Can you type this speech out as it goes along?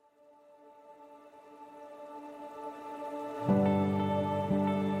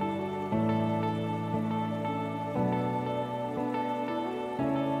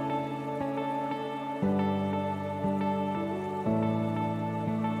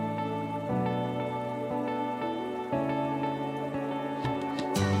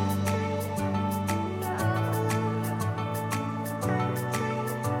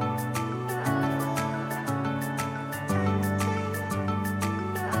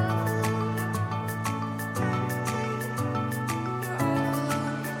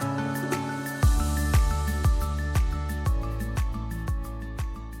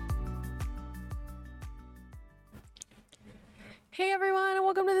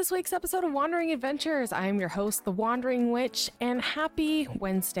this week's episode of Wandering Adventures. I'm your host, The Wandering Witch, and happy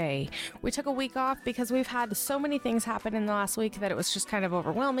Wednesday. We took a week off because we've had so many things happen in the last week that it was just kind of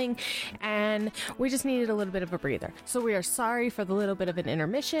overwhelming, and we just needed a little bit of a breather. So we are sorry for the little bit of an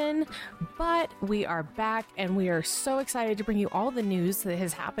intermission, but we are back, and we are so excited to bring you all the news that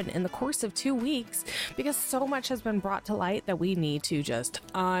has happened in the course of 2 weeks, because so much has been brought to light that we need to just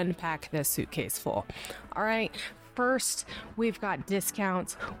unpack this suitcase full. All right. First, we've got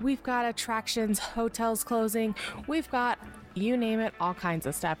discounts, we've got attractions, hotels closing, we've got, you name it, all kinds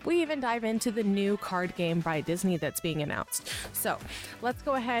of stuff. We even dive into the new card game by Disney that's being announced. So let's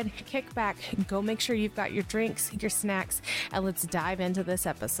go ahead, kick back, go make sure you've got your drinks, your snacks, and let's dive into this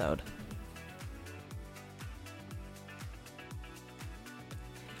episode.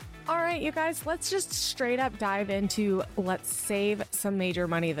 All right, you guys, let's just straight up dive into let's save some major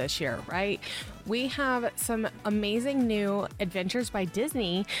money this year, right? We have some amazing new adventures by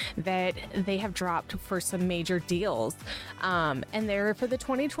Disney that they have dropped for some major deals. And they're for the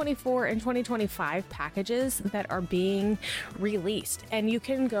 2024 and 2025 packages that are being released. And you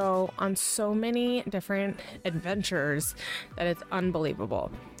can go on so many different adventures that it's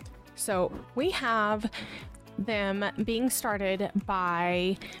unbelievable. So we have them being started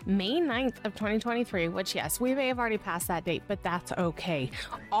by May 9th of 2023, which, yes, we may have already passed that date, but that's okay.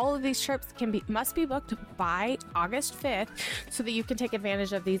 All of these trips must be booked by August 5th so that you can take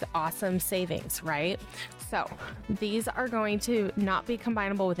advantage of these awesome savings, right? So these are going to not be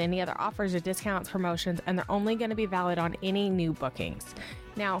combinable with any other offers or discounts, promotions, and they're only going to be valid on any new bookings.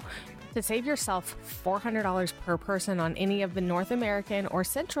 Now, to save yourself $400 per person on any of the North American or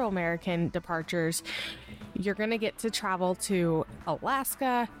Central American departures, you're going to get to travel to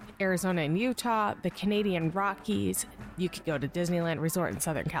Alaska, Arizona and Utah, the Canadian Rockies. You could go to Disneyland Resort in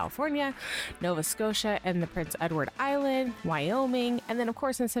Southern California, Nova Scotia and the Prince Edward Island, Wyoming, and then of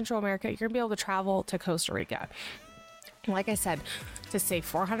course in Central America, you're going to be able to travel to Costa Rica. Like I said, to save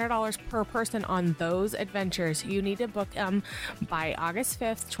 $400 per person on those adventures, you need to book them by August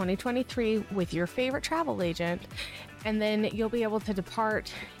 5th, 2023 with your favorite travel agent. And then you'll be able to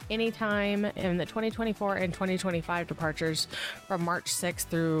depart anytime in the 2024 and 2025 departures from March 6th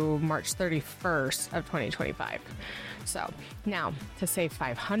through March 31st of 2025. So now to save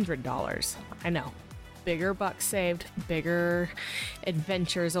 $500, I know. Bigger bucks saved, bigger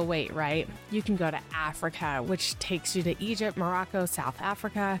adventures await, right? You can go to Africa, which takes you to Egypt, Morocco, South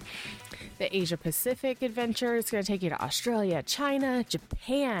Africa. The Asia Pacific adventure is going to take you to Australia, China,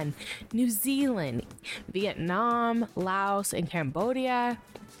 Japan, New Zealand, Vietnam, Laos, and Cambodia.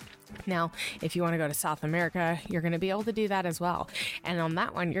 Now, if you want to go to South America, you're going to be able to do that as well. And on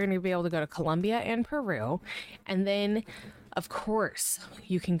that one, you're going to be able to go to Colombia and Peru. And then, of course,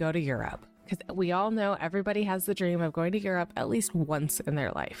 you can go to Europe. Because we all know everybody has the dream of going to Europe at least once in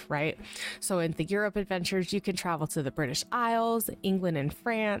their life, right? So in the Europe adventures, you can travel to the British Isles, England and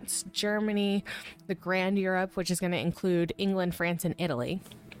France, Germany, the Grand Europe, which is going to include England, France, and Italy.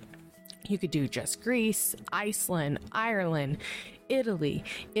 You could do just Greece, Iceland, Ireland, Italy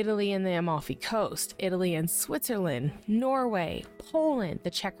and the Amalfi Coast, Italy and Switzerland, Norway, Poland, the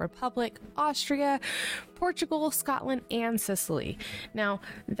Czech Republic, Austria, Portugal, Scotland, and Sicily. Now,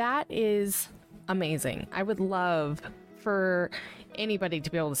 that is amazing. I would love for anybody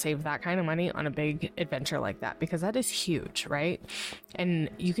to be able to save that kind of money on a big adventure like that, because that is huge, right? And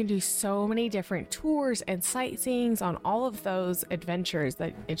you can do so many different tours and sightseeings on all of those adventures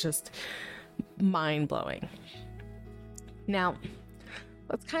that it's just mind-blowing. Now,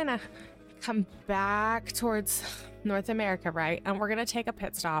 let's kind of come back towards North America, right? And we're going to take a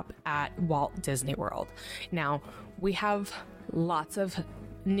pit stop at Walt Disney World. Now, we have lots of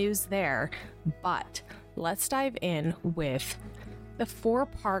news there, but let's dive in with the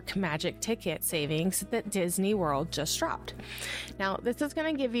 4-park magic ticket savings that Disney World just dropped. Now, this is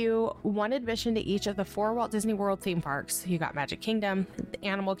going to give you one admission to each of the 4 Walt Disney World theme parks. You got Magic Kingdom, the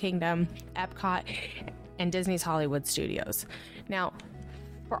Animal Kingdom, Epcot, and Disney's Hollywood Studios. Now,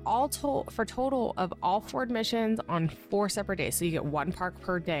 for total of all 4 admissions on 4 separate days, so you get 1 park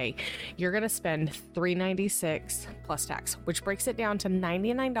per day, you're going to spend $396 plus tax, which breaks it down to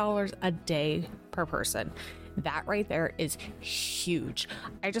 $99 a day per person. That right there is huge.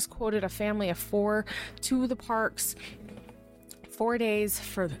 I just quoted a family of 4 to the parks, 4 days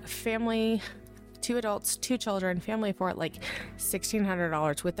for the family 2 adults, 2 children, family of 4, like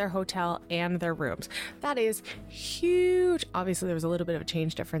 $1,600 with their hotel and their rooms. That is huge. Obviously, there was a little bit of a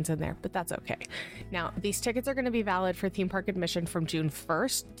change difference in there, but that's okay. Now, these tickets are going to be valid for theme park admission from June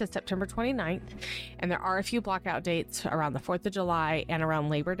 1st to September 29th. And there are a few blockout dates around the 4th of July and around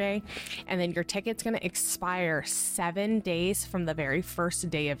Labor Day. And then your ticket's going to expire 7 days from the very first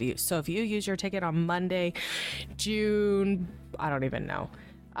day of use. So if you use your ticket on Monday, June, I don't even know,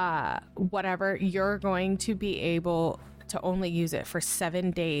 whatever, you're going to be able to only use it for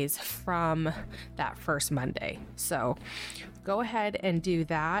 7 days from that first Monday. So go ahead and do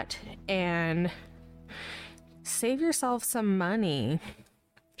that and save yourself some money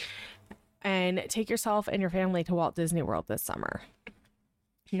and take yourself and your family to Walt Disney World this summer.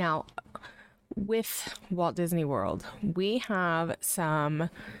 Now, with Walt Disney World, we have some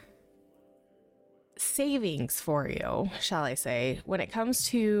savings for you, shall I say, when it comes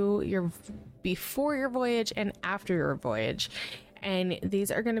to your before your voyage and after your voyage. And these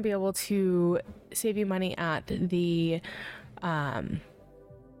are going to be able to save you money at the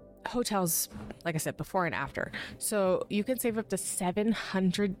hotels, like I said, before and after. So you can save up to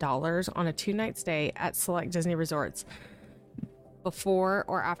 $700 on a 2-night stay at select Disney resorts before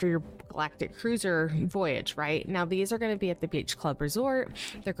or after your Galactic Cruiser voyage, right? Now, these are going to be at the Beach Club Resort,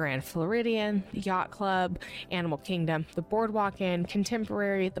 the Grand Floridian, Yacht Club, Animal Kingdom, the Boardwalk Inn,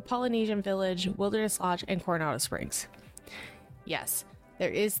 Contemporary, the Polynesian Village, Wilderness Lodge, and Coronado Springs. Yes, there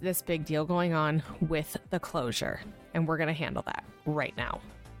is this big deal going on with the closure, and we're going to handle that right now.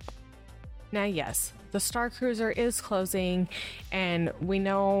 Now, yes, the Star Cruiser is closing, and we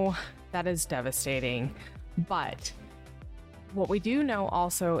know that is devastating, but what we do know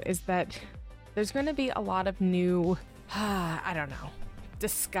also is that there's going to be a lot of new, I don't know,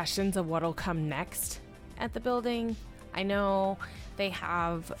 discussions of what'll come next at the building. I know they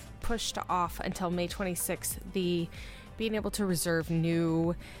have pushed off until May 26th the being able to reserve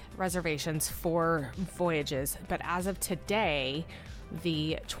new reservations for voyages. But as of today,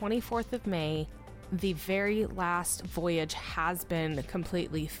 the 24th of May, the very last voyage has been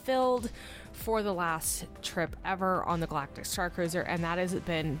completely filled for the last trip ever on the Galactic Star Cruiser, and that has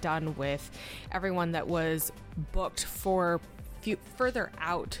been done with everyone that was booked for further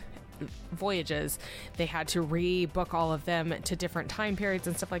out voyages. They had to rebook all of them to different time periods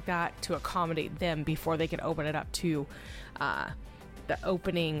and stuff like that to accommodate them before they could open it up to the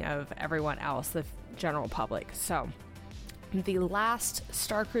opening of everyone else, the general public. So the last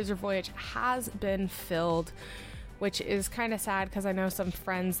Star Cruiser voyage has been filled, which is kind of sad because I know some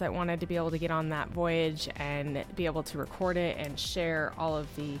friends that wanted to be able to get on that voyage and be able to record it and share all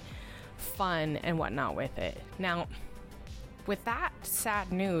of the fun and whatnot with it. Now, with that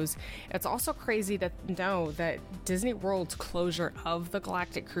sad news, it's also crazy to know that Disney World's closure of the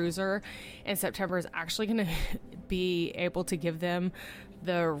Galactic Cruiser in September is actually going to be able to give them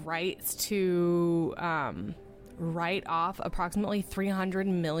the rights to write off approximately $300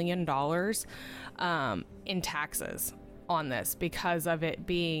 million in taxes on this because of it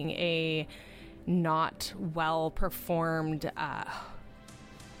being a not well performed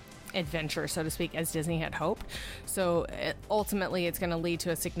adventure, so to speak, as Disney had hoped. So ultimately it's going to lead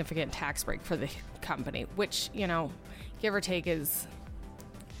to a significant tax break for the company, which, you know, give or take is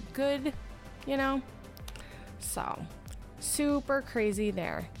good, you know. So super crazy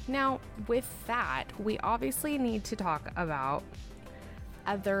there. Now, with that, we obviously need to talk about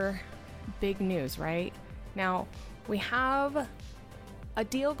other big news, right? Now, we have a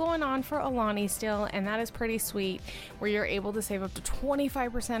deal going on for Alani still, and that is pretty sweet, where you're able to save up to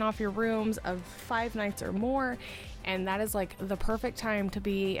 25% off your rooms of 5 nights or more, and that is like the perfect time to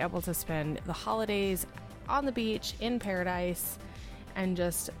be able to spend the holidays on the beach in paradise and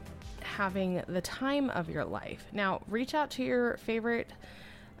just having the time of your life. Now, reach out to your favorite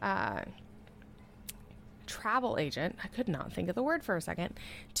travel agent, I could not think of the word for a second,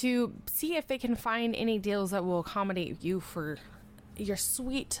 to see if they can find any deals that will accommodate you for your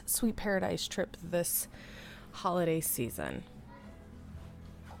sweet, sweet paradise trip this holiday season.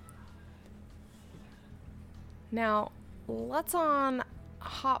 Now, let's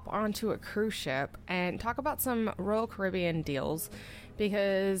hop onto a cruise ship and talk about some Royal Caribbean deals,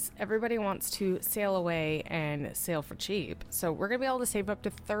 because everybody wants to sail away and sail for cheap. So we're going to be able to save up to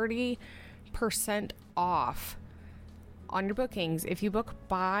 30% off on your bookings. If you book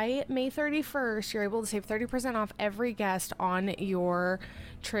by May 31st, you're able to save 30% off every guest on your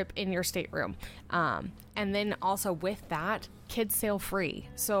trip in your stateroom. And then also with that, kids sail free.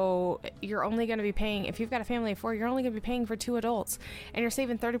 So you're only going to be paying, if you've got a family of 4, you're only going to be paying for 2 adults, and you're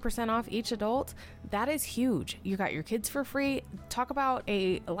saving 30% off each adult. That is huge. You got your kids for free. Talk about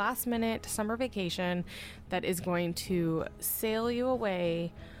a last minute summer vacation that is going to sail you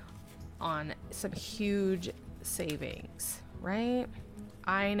away on some huge savings, right?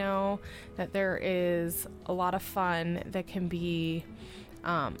 I know that there is a lot of fun that can be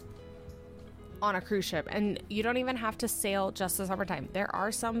on a cruise ship, and you don't even have to sail just the summertime. There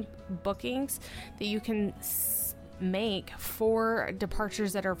are some bookings that you can make for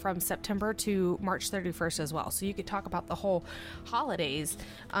departures that are from September to March 31st as well. So you could talk about the whole holidays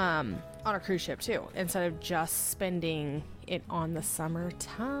on a cruise ship too, instead of just spending it on the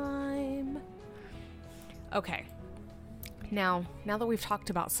summertime. Okay. Now that we've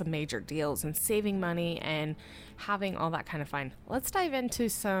talked about some major deals and saving money and having all that kind of fun, let's dive into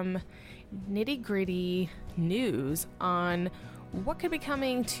some nitty-gritty news on what could be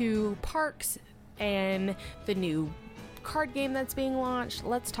coming to parks and the new card game that's being launched.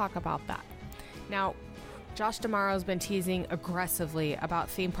 Let's talk about that. Now, Josh D'Amaro's been teasing aggressively about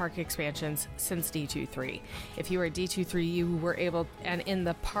theme park expansions since D23. If you were at D23, you were able, and in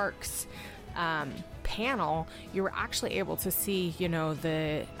the parks panel, you were actually able to see,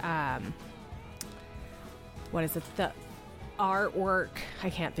 the the artwork. I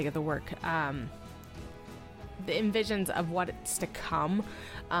can't think of the work. The envisions of what's to come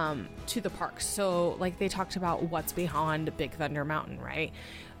to the park. So, like, they talked about what's beyond Big Thunder Mountain, right?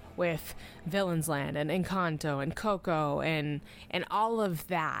 With Villains Land and Encanto and Coco and all of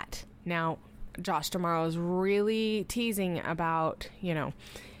that. Now, Josh D'Amaro is really teasing about,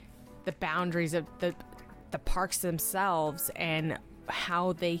 the boundaries of the parks themselves and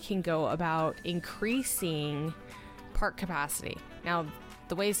how they can go about increasing park capacity. Now,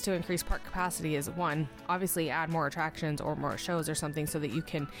 the ways to increase park capacity is, one, obviously add more attractions or more shows or something so that you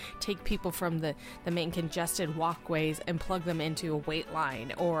can take people from the main congested walkways and plug them into a wait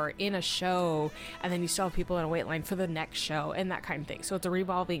line or in a show, and then you still have people in a wait line for the next show and that kind of thing. So it's a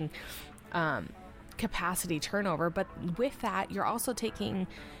revolving capacity turnover. But with that, you're also taking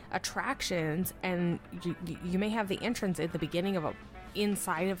attractions, and you may have the entrance at the beginning of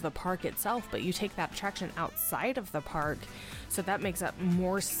inside of the park itself, but you take that attraction outside of the park, so that makes up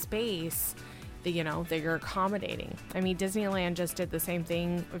more space that you're accommodating. I mean, Disneyland just did the same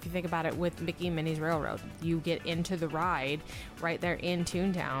thing. If you think about it, with Mickey and Minnie's Railroad, you get into the ride right there in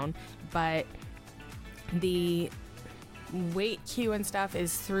Toontown, but the wait queue and stuff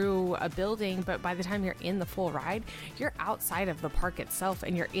is through a building, but by the time you're in the full ride, you're outside of the park itself,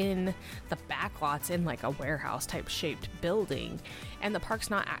 and you're in the back lots in like a warehouse type shaped building, and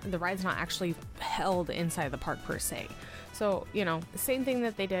the ride's not actually held inside the park per se. So, same thing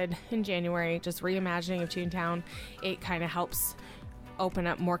that they did in January, just reimagining of Toontown. It kind of helps open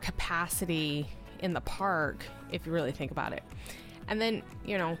up more capacity in the park if you really think about it. And then,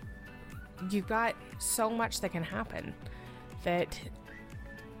 you've got so much that can happen. That,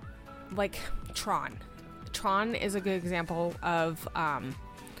 like Tron is a good example of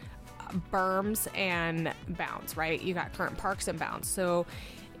berms and bounds, right? You got current parks and bounds. So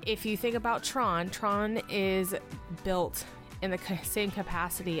if you think about Tron is built in the same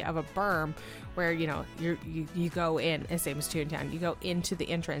capacity of a berm, where you go in, the same as Toontown, you go into the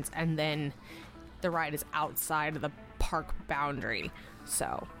entrance, and then the ride is outside of the park boundary.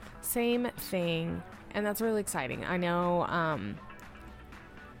 So same thing. And that's really exciting. I know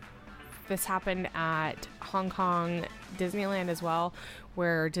this happened at Hong Kong Disneyland as well,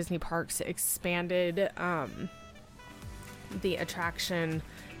 where Disney Parks expanded the attraction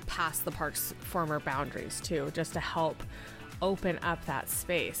past the park's former boundaries too, just to help open up that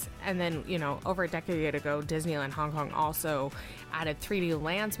space. And then, over a decade ago, Disneyland Hong Kong also added 3D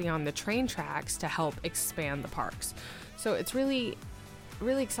lands beyond the train tracks to help expand the parks. So it's really,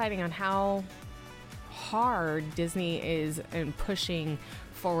 really exciting on how hard Disney is in pushing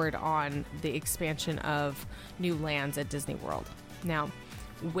forward on the expansion of new lands at Disney World. Now,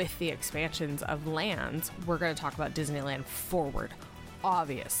 with the expansions of lands, we're going to talk about Disneyland Forward,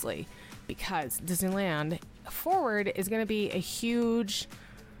 obviously, because Disneyland Forward is going to be a huge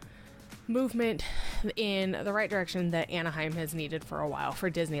movement in the right direction that Anaheim has needed for a while for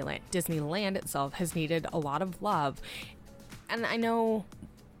Disneyland. Disneyland itself has needed a lot of love, and I know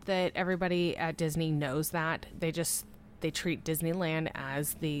that everybody at Disney knows that. They treat Disneyland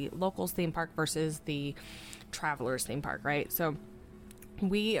as the locals theme park versus the travelers theme park, right? So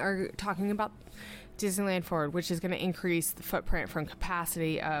we are talking about Disneyland Forward, which is going to increase the footprint from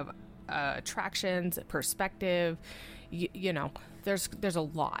capacity of attractions, perspective, there's a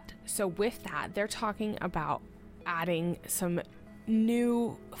lot. So with that, they're talking about adding some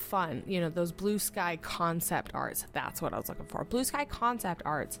new fun, those blue sky concept arts. That's what I was looking for. Blue sky concept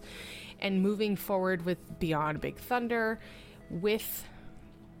arts, and moving forward with Beyond Big Thunder. With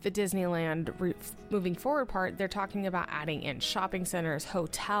the Disneyland moving forward part, they're talking about adding in shopping centers,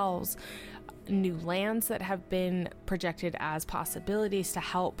 hotels, new lands that have been projected as possibilities to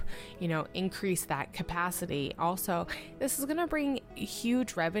help, increase that capacity. Also, this is going to bring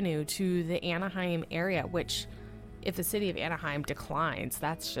huge revenue to the Anaheim area, which if the city of Anaheim declines,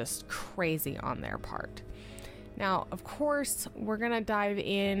 that's just crazy on their part. Now, of course, we're going to dive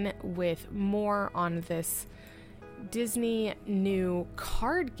in with more on this Disney new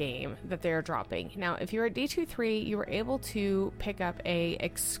card game that they're dropping. Now, if you're at D23, you were able to pick up a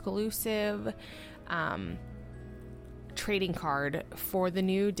exclusive trading card for the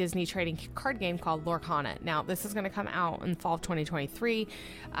new Disney trading card game called Lorcana. Now, this is going to come out in fall of 2023.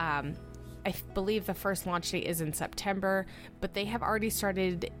 I believe the first launch date is in September, but they have already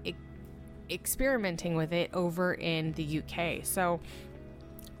started experimenting with it over in the UK. So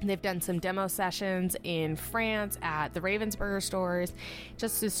they've done some demo sessions in France at the Ravensburger stores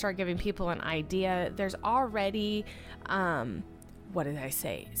just to start giving people an idea. There's already,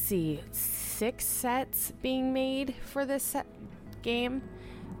 See, 6 sets being made for this game.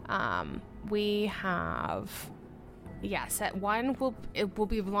 We have, set 1 will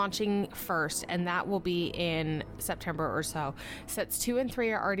be launching first, and that will be in September or so. Sets 2 and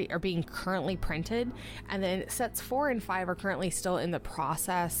 3 are being currently printed, and then sets 4 and 5 are currently still in the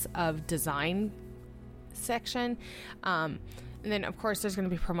process of design section. And then, of course, there's going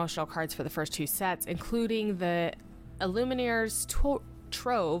to be promotional cards for the first 2 sets, including the Illuminator's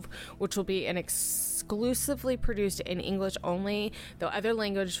Trove, which will be an exclusively produced in English only, though other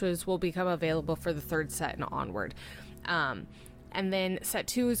languages will become available for the 3rd set and onward. And then set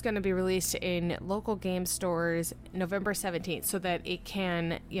 2 is going to be released in local game stores November 17th, so that it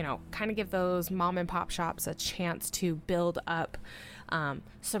can, kind of give those mom and pop shops a chance to build up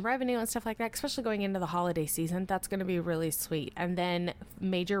some revenue and stuff like that, especially going into the holiday season. That's going to be really sweet. And then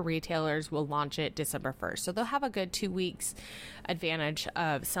major retailers will launch it December 1st. So they'll have a good 2 weeks advantage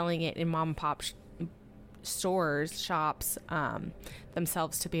of selling it in mom and pop shops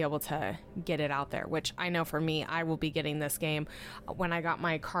themselves to be able to get it out there, which I know for me, I will be getting this game. When I got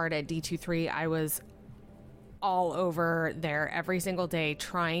my card at D23, I was all over there every single day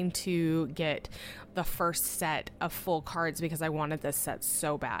trying to get the first set of full cards because I wanted this set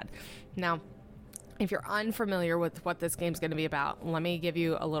so bad. Now, if you're unfamiliar with what this game's going to be about, let me give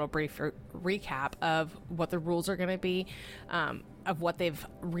you a little brief recap of what the rules are going to be, of what they've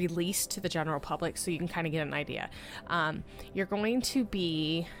released to the general public, so you can kind of get an idea. You're going to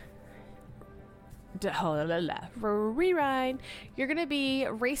be... Rewind. You're going to be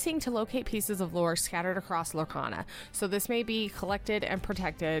racing to locate pieces of lore scattered across Lorcana. So this may be collected and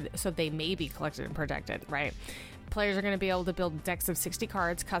protected. So they may be collected and protected, right? Players are going to be able to build decks of 60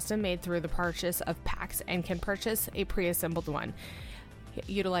 cards, custom made through the purchase of packs, and can purchase a pre-assembled one.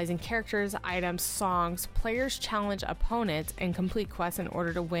 Utilizing characters, items, songs, players challenge opponents and complete quests in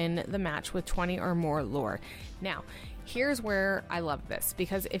order to win the match with 20 or more lore. Now, here's where I love this,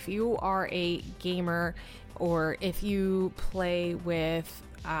 because if you are a gamer or if you play with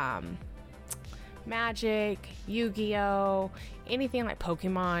Magic, Yu-Gi-Oh, anything like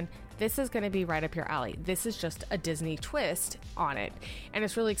Pokemon, this is going to be right up your alley. This is just a Disney twist on it, and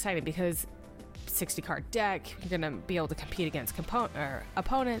it's really exciting because 60 card deck, you're going to be able to compete against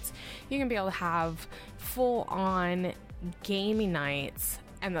opponents. You're going to be able to have full on gaming nights,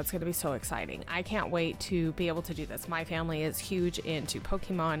 and that's going to be so exciting. I can't wait to be able to do this. My family is huge into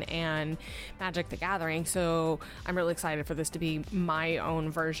Pokemon and Magic the Gathering, so I'm really excited for this to be my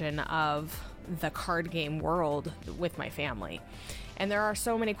own version of the card game world with my family. And there are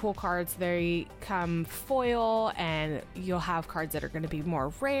so many cool cards. They come foil, and you'll have cards that are going to be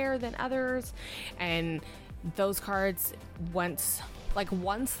more rare than others. And those cards, once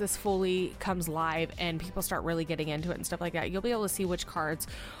this fully comes live and people start really getting into it and stuff like that, you'll be able to see which cards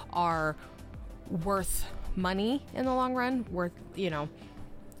are worth money in the long run.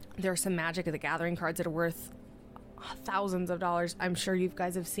 There are some Magic of the Gathering cards that are worth thousands of dollars. I'm sure you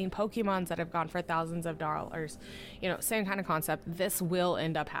guys have seen Pokemons that have gone for thousands of dollars. Same kind of concept. This will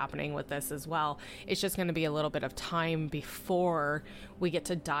end up happening with this as well. It's just going to be a little bit of time before we get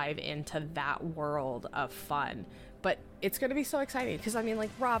to dive into that world of fun. But it's going to be so exciting because I mean,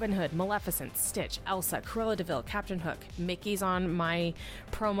 like Robin Hood, Maleficent, Stitch, Elsa, Cruella de Vil, Captain Hook, Mickey's on my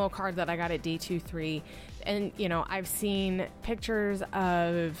promo card that I got at D23. And, you know, I've seen pictures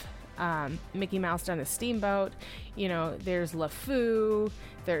of Mickey Mouse on a steamboat. You know, there's LeFou,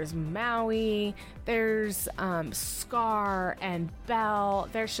 there's Maui, there's Scar and Belle.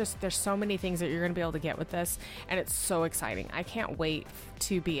 There's so many things that you're going to be able to get with this. And it's so exciting. I can't wait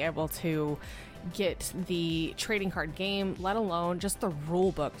to be able to get the trading card game, let alone just the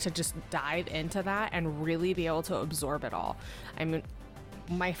rule book, to just dive into that and really be able to absorb it all. I mean,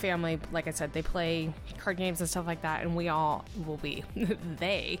 my family, like I said, they play card games and stuff like that, and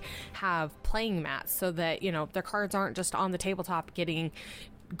they have playing mats so that, you know, their cards aren't just on the tabletop getting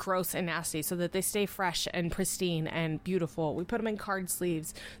gross and nasty, so that they stay fresh and pristine and beautiful. We put them in card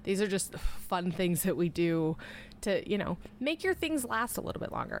sleeves. These are just fun things that we do to, you know, make your things last a little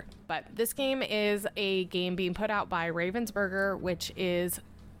bit longer. But this game is a game being put out by Ravensburger, which is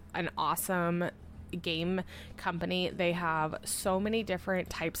an awesome game company. They have so many different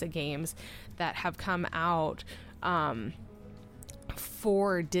types of games that have come out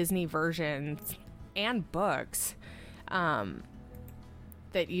for Disney versions and books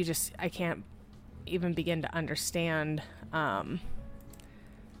that I can't even begin to understand.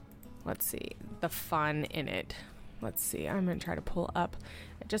 Let's see, the fun in it. Let's see, I'm going to try to pull up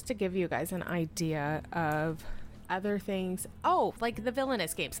just to give you guys an idea of other things. Oh, like the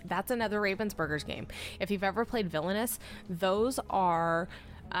Villainous games. That's another Ravensburger's game. If you've ever played Villainous, those are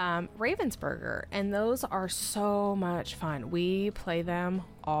Ravensburger, and those are so much fun. We play them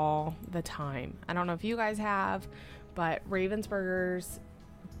all the time. I don't know if you guys have, but Ravensburger's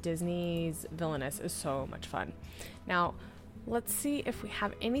Disney's Villainous is so much fun. Now, let's see if we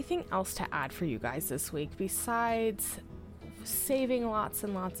have anything else to add for you guys this week besides saving lots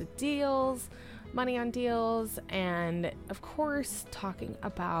and lots of deals, money on deals, and of course talking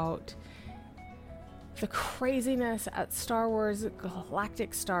about the craziness at Star Wars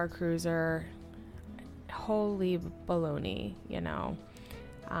Galactic Star Cruiser. Holy baloney, you know.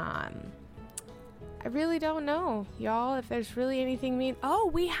 I really don't know, y'all, if there's really anything mean.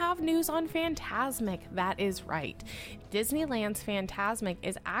 Oh, we have news on Fantasmic. That is right. Disneyland's Fantasmic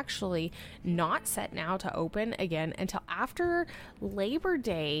is actually not set now to open again until after Labor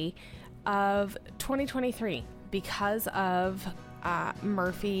Day of 2023 because of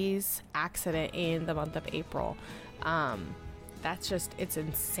Murphy's accident in the month of April. That's just, it's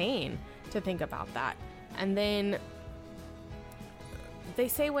insane to think about that. And then they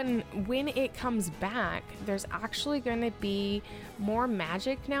say when it comes back, there's actually going to be more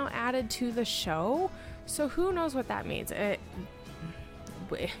magic now added to the show. So who knows what that means?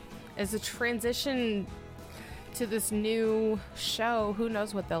 As a transition to this new show, who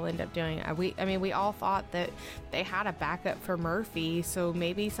knows what they'll end up doing. We all thought that they had a backup for Murphy, so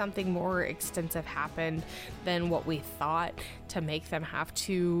maybe something more extensive happened than what we thought to make them have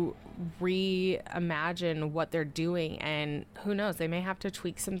to reimagine what they're doing. And who knows, they may have to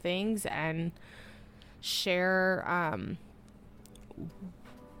tweak some things and share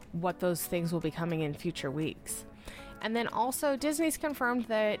what those things will be coming in future weeks. And then also Disney's confirmed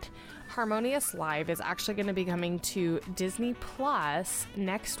that Harmonious Live is actually going to be coming to Disney Plus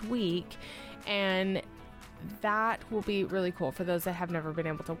next week, and that will be really cool for those that have never been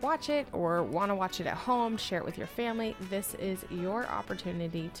able to watch it or want to watch it at home, share it with your family. This is your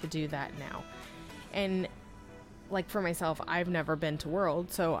opportunity to do that now. And like for myself, I've never been to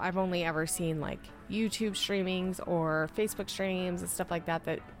World, so I've only ever seen like YouTube streamings or Facebook streams and stuff like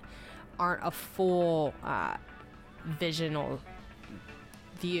that aren't a full visional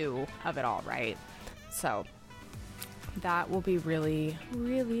view of it all, right? So that will be really,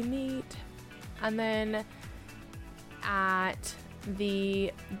 really neat. And then at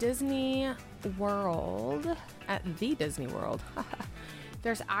the Disney World,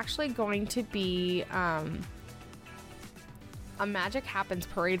 there's actually going to be a Magic Happens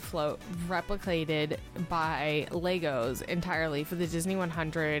parade float replicated by Legos entirely for the Disney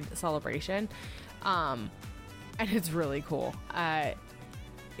 100 celebration. And it's really cool.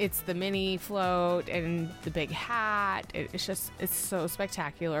 It's the mini float and the big hat. It's so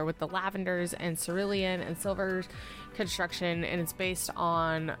spectacular with the lavenders and cerulean and silver construction. And it's based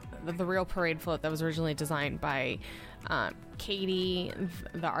on the real parade float that was originally designed by Katie,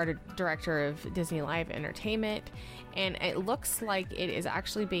 the art director of Disney Live Entertainment. And it looks like it is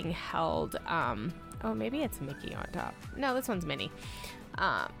actually being held. Oh, maybe it's Mickey on top. No, this one's Minnie.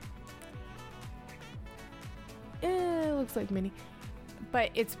 It looks like Minnie, but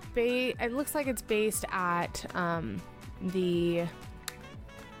it looks like it's based at the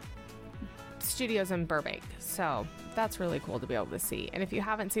studios in Burbank. So that's really cool to be able to see. And if you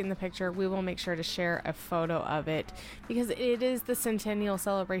haven't seen the picture, we will make sure to share a photo of it because it is the centennial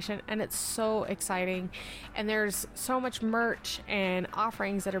celebration and it's so exciting. And there's so much merch and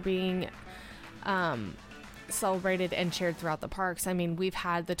offerings that are being celebrated and shared throughout the parks. I mean, we've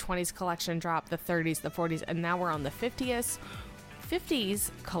had the 20s collection drop, the 30s, the 40s, and now we're on the 50s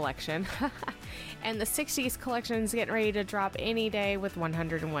collection. And the 60s collection is getting ready to drop any day with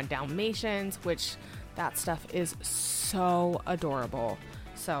 101 Dalmatians, which that stuff is so adorable.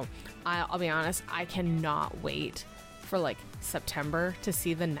 So I'll be honest, I cannot wait for like September to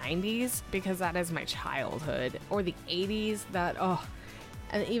see the 90s because that is my childhood, or the 80s,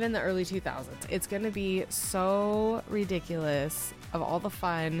 and even the early 2000s. It's going to be so ridiculous of all the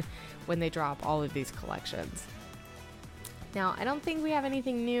fun when they drop all of these collections. Now, I don't think we have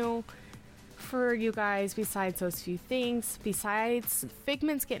anything new for you guys besides those few things. Besides,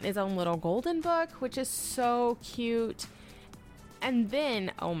 Figment's getting his own little golden book, which is so cute. And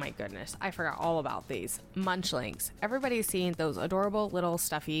then, oh my goodness, I forgot all about these munchlings. Everybody's seen those adorable little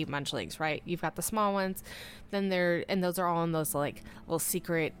stuffy munchlings, right? You've got the small ones, and those are all in those like little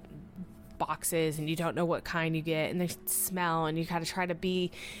secret boxes, and you don't know what kind you get, and they smell, and you kind of try to be,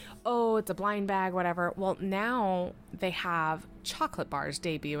 oh, it's a blind bag, whatever. Well, now they have chocolate bars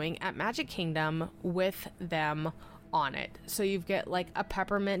debuting at Magic Kingdom with them on it. So you get like a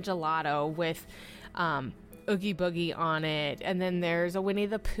peppermint gelato with Oogie Boogie on it, and then there's a Winnie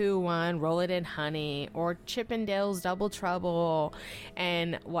the Pooh one, Roll It in Honey, or Chip and Dale's Double Trouble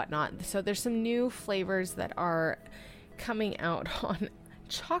and whatnot. So there's some new flavors that are coming out on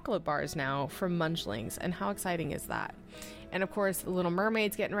chocolate bars now from Munchlings, and how exciting is that? And of course, The Little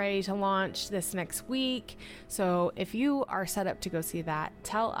Mermaid's getting ready to launch this next week. So if you are set up to go see that,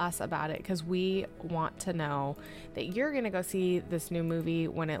 tell us about it, because we want to know that you're going to go see this new movie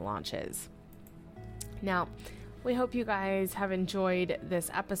when it launches. Now, we hope you guys have enjoyed this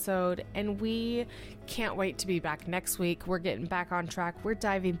episode, and we can't wait to be back next week. We're getting back on track. We're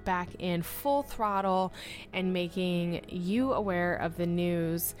diving back in full throttle and making you aware of the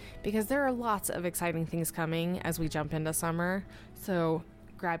news, because there are lots of exciting things coming as we jump into summer. So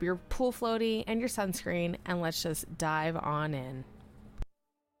grab your pool floaty and your sunscreen, and let's just dive on in.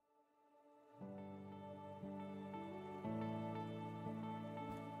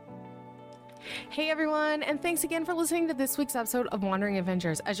 Hey everyone, and thanks again for listening to this week's episode of Wandering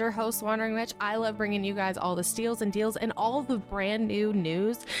Adventures. As your host, Wandering Witch, I love bringing you guys all the steals and deals and all the brand new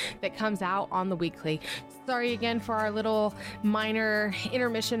news that comes out on the weekly. Sorry again for our little minor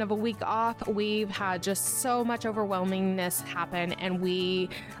intermission of a week off. We've had just so much overwhelmingness happen, and we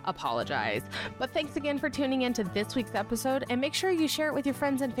apologize. But thanks again for tuning into this week's episode, and make sure you share it with your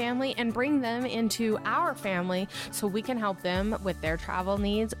friends and family and bring them into our family so we can help them with their travel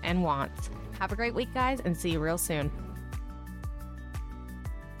needs and wants. Have a great week, guys, and see you real soon.